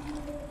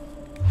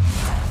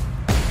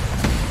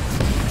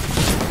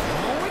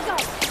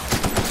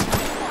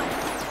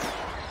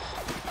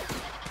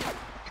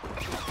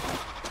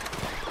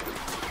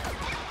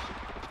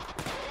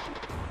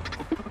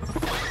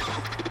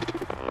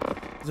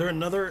 Is there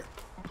another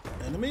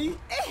enemy?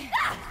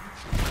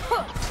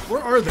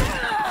 Where are they?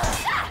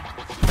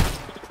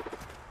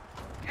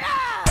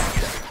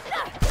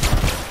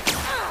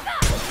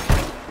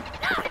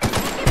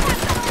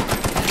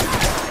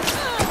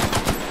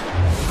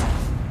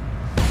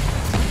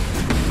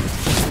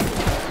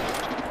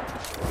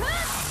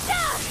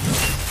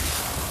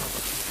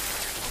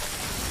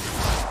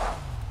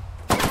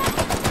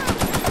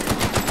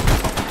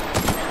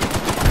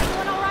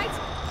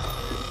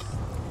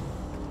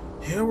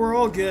 Yeah, we're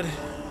all good.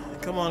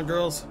 Come on,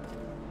 girls.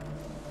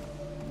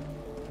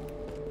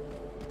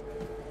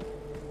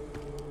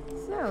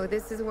 So,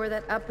 this is where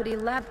that uppity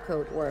lab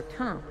coat worked,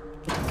 huh?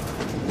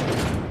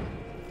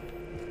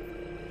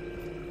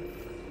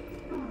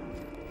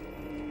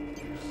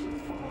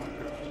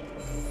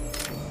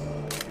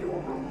 You're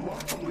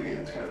remarkably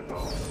intent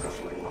on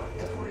scuttling my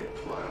every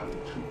plan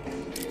to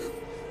end you.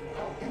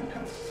 How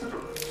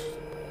inconsiderate.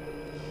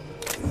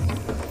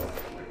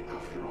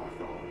 After I've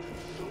gone to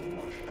so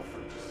much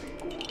effort to see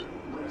Gorgon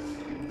rest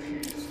in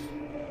peace,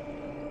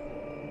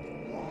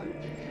 why do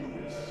you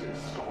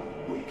insist on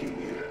waking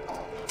it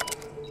up?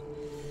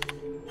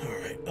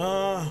 Alright,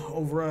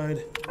 override.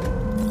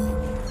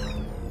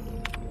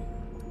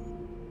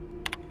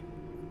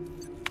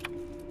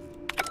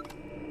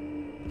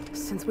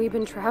 Since we've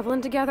been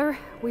traveling together,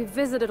 we've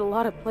visited a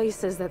lot of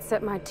places that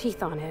set my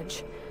teeth on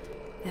edge.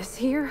 This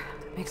here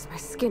makes my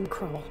skin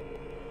crawl.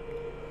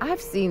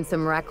 I've seen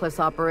some reckless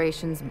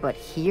operations, but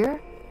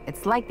here,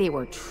 it's like they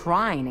were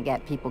trying to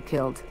get people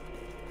killed.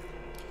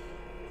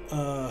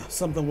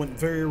 Something went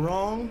very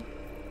wrong.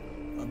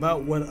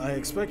 About what I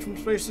expect from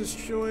Spacer's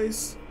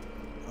Choice,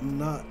 I'm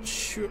not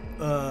sure.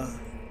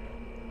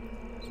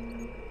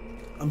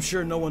 I'm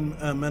sure no one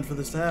meant for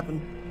this to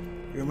happen.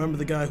 You remember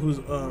the guy who's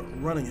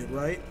running it,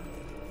 right?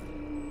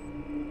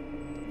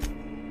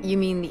 You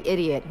mean the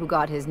idiot who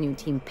got his new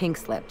team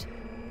pink-slipped?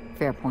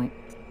 Fair point.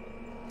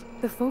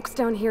 The folks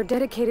down here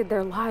dedicated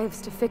their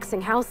lives to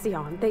fixing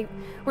Halcyon. They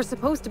were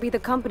supposed to be the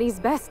company's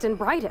best and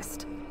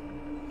brightest.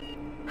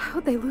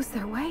 How'd they lose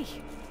their way?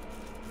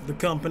 The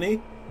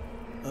company.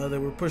 They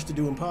were pushed to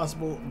do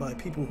impossible by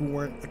people who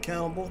weren't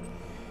accountable.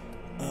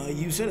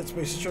 You said it,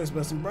 Spacer's Choice,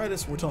 best and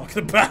brightest we're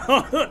talking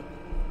about.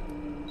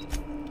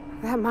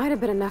 That might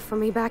have been enough for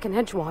me back in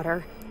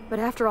Edgewater. But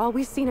after all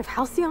we've seen of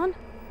Halcyon,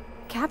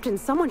 Captain,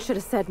 someone should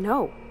have said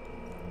no.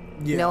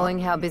 Yeah. Knowing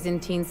how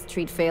Byzantines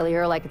treat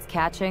failure like it's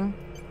catching,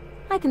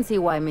 I can see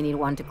why Minnie'd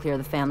want to clear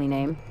the family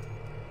name.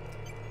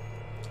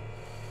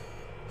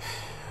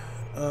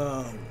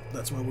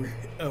 That's why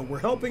we're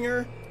helping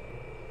her.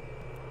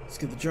 Let's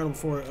get the journal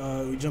before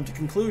we jump to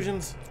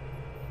conclusions.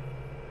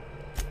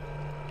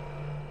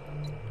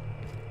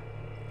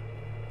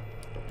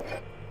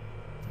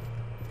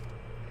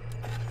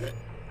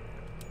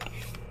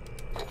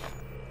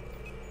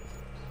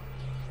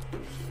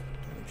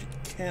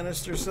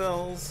 Canister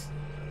cells.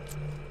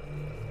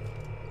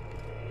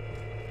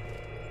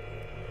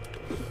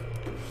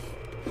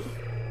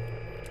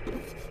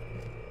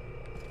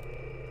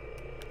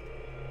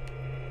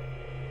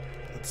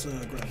 Let's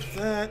grab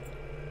that.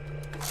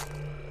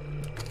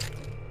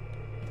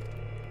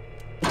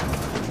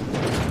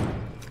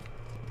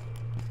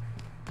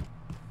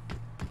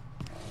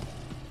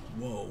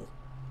 Whoa.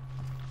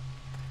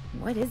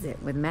 What is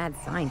it with mad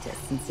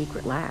scientists and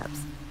secret labs?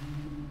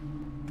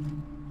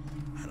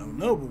 I don't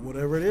know, but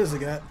whatever it is,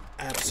 it got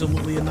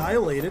absolutely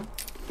annihilated.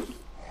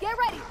 Get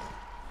ready!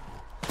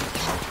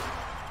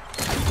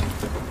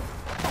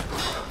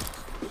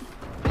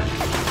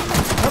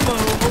 Hello,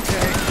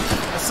 okay.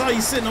 I saw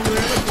you sitting over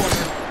there in the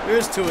corner.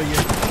 There's two of you.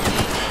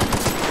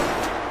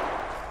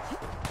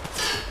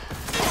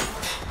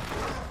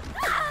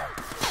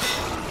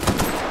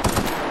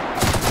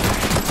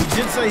 He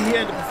did say he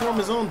had to perform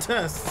his own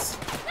tests.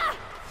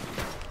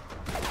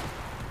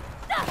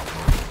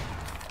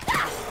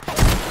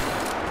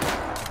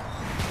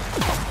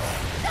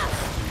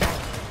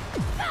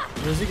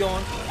 Where's he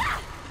going?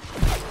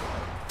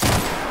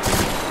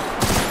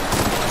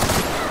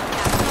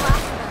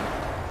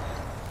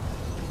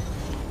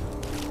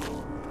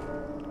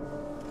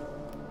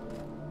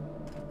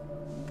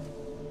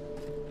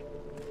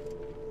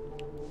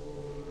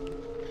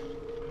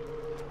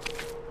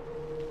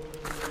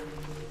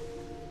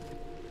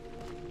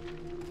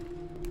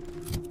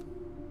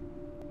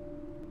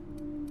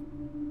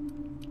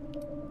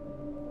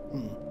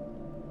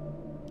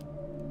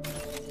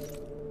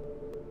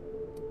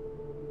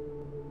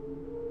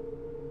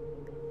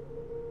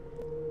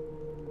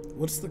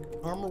 What's the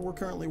armor we're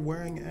currently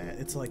wearing at?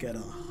 It's like at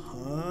a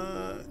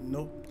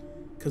nope,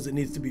 because it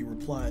needs to be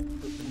repaired,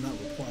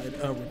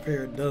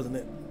 doesn't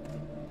it?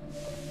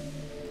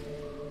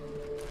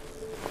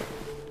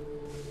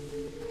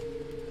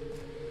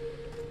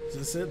 Is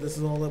this it? This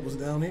is all that was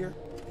down here?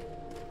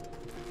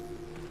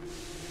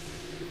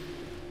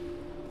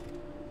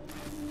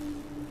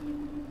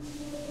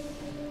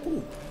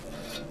 Ooh,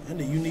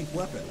 and a unique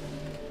weapon.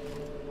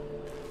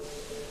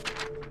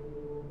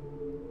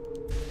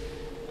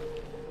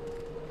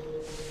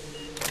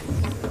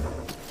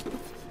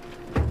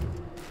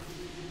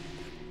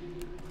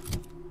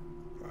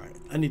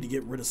 I need to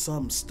get rid of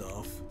some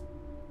stuff.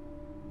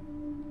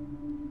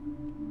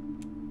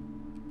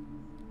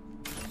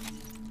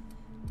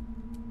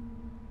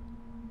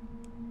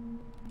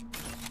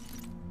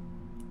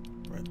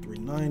 We're at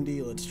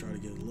 390. Let's try to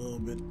get a little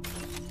bit.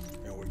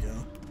 There we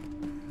go.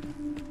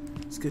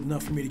 It's good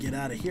enough for me to get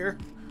out of here.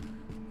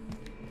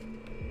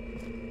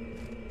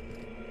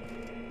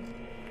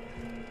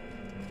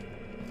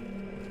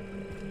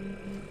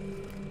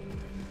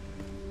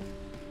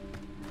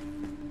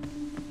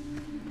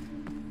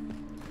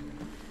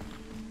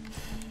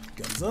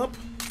 Guns up.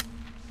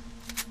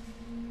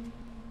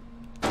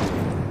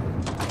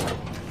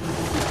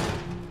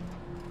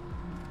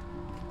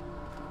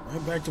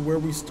 Right back to where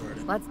we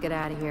started. Let's get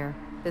out of here.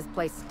 This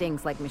place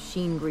stinks like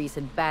machine grease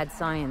and bad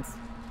science.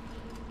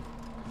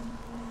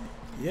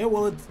 Yeah,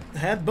 well, it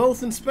had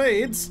both in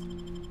spades.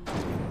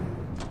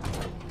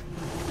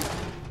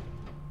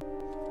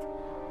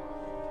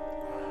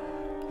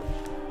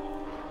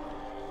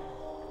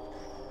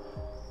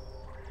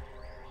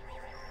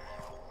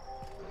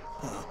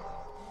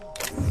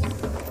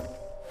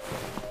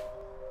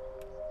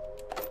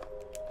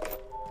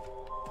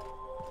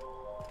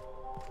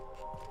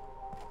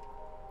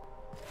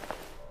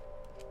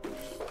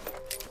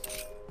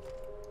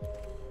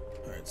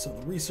 So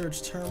the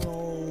research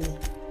terminal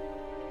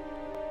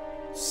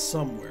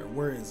somewhere.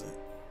 Where is it?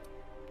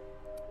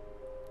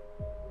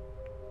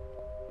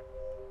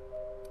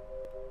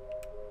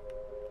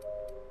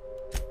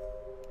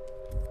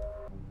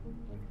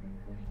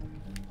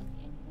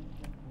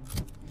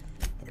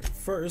 All right,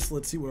 first,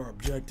 let's see what our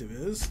objective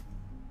is.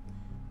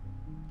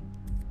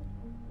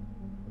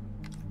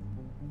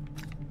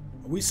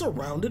 Are we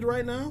surrounded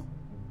right now?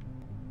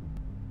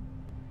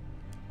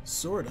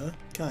 Sorta,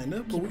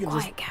 kinda, but we can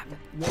just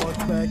walk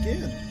back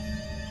in.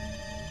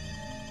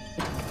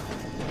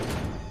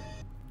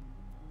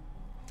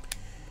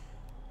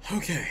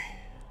 Okay.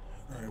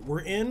 Alright,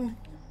 we're in.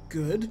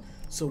 Good.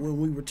 So when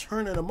we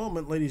return in a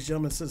moment, ladies and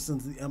gentlemen,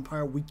 citizens of the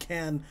Empire, we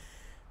can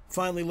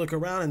finally look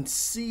around and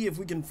see if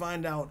we can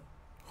find out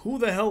who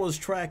the hell is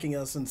tracking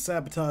us and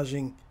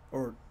sabotaging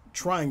or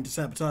trying to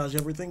sabotage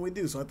everything we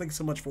do. So I thank you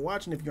so much for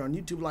watching. If you're on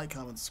YouTube, like,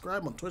 comment,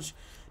 subscribe. On Twitch,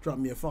 drop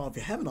me a follow if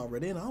you haven't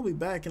already, and I'll be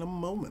back in a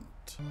moment.